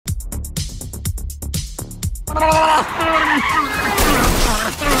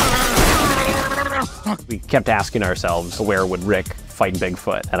We kept asking ourselves, where would Rick fight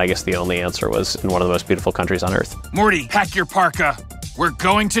Bigfoot? And I guess the only answer was in one of the most beautiful countries on Earth. Morty, pack your parka. We're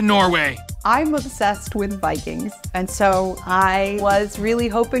going to Norway. I'm obsessed with Vikings, and so I was really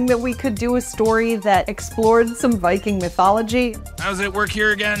hoping that we could do a story that explored some Viking mythology. How does it work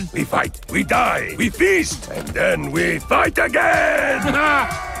here again? We fight, we die, we feast, and then we fight again!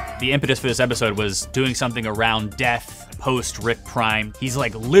 The impetus for this episode was doing something around death post Rick Prime. He's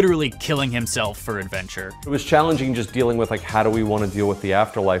like literally killing himself for adventure. It was challenging just dealing with like, how do we want to deal with the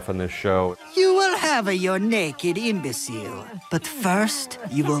afterlife on this show? You will have your naked imbecile, but first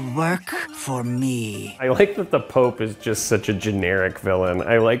you will work for me. I like that the Pope is just such a generic villain.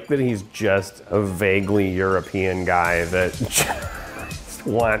 I like that he's just a vaguely European guy that just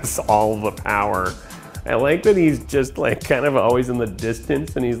wants all the power. I like that he's just like kind of always in the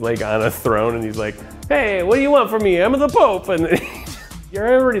distance and he's like on a throne and he's like, hey, what do you want from me? I'm the Pope. And you're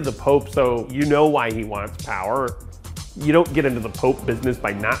already the Pope, so you know why he wants power. You don't get into the Pope business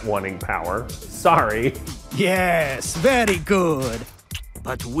by not wanting power. Sorry. Yes, very good.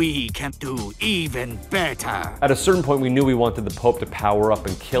 But we can do even better. At a certain point, we knew we wanted the Pope to power up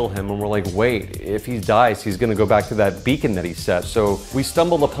and kill him, and we're like, wait, if he dies, he's gonna go back to that beacon that he set. So we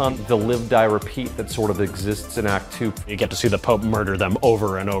stumbled upon the live, die, repeat that sort of exists in Act 2. You get to see the Pope murder them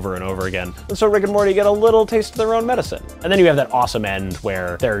over and over and over again. And so Rick and Morty get a little taste of their own medicine. And then you have that awesome end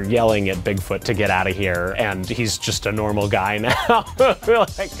where they're yelling at Bigfoot to get out of here, and he's just a normal guy now who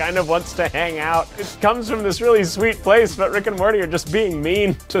like kind of wants to hang out. It comes from this really sweet place, but Rick and Morty are just being mean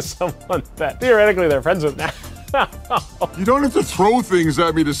to someone that theoretically they're friends with now. You don't have to throw things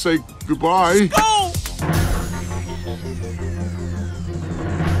at me to say goodbye.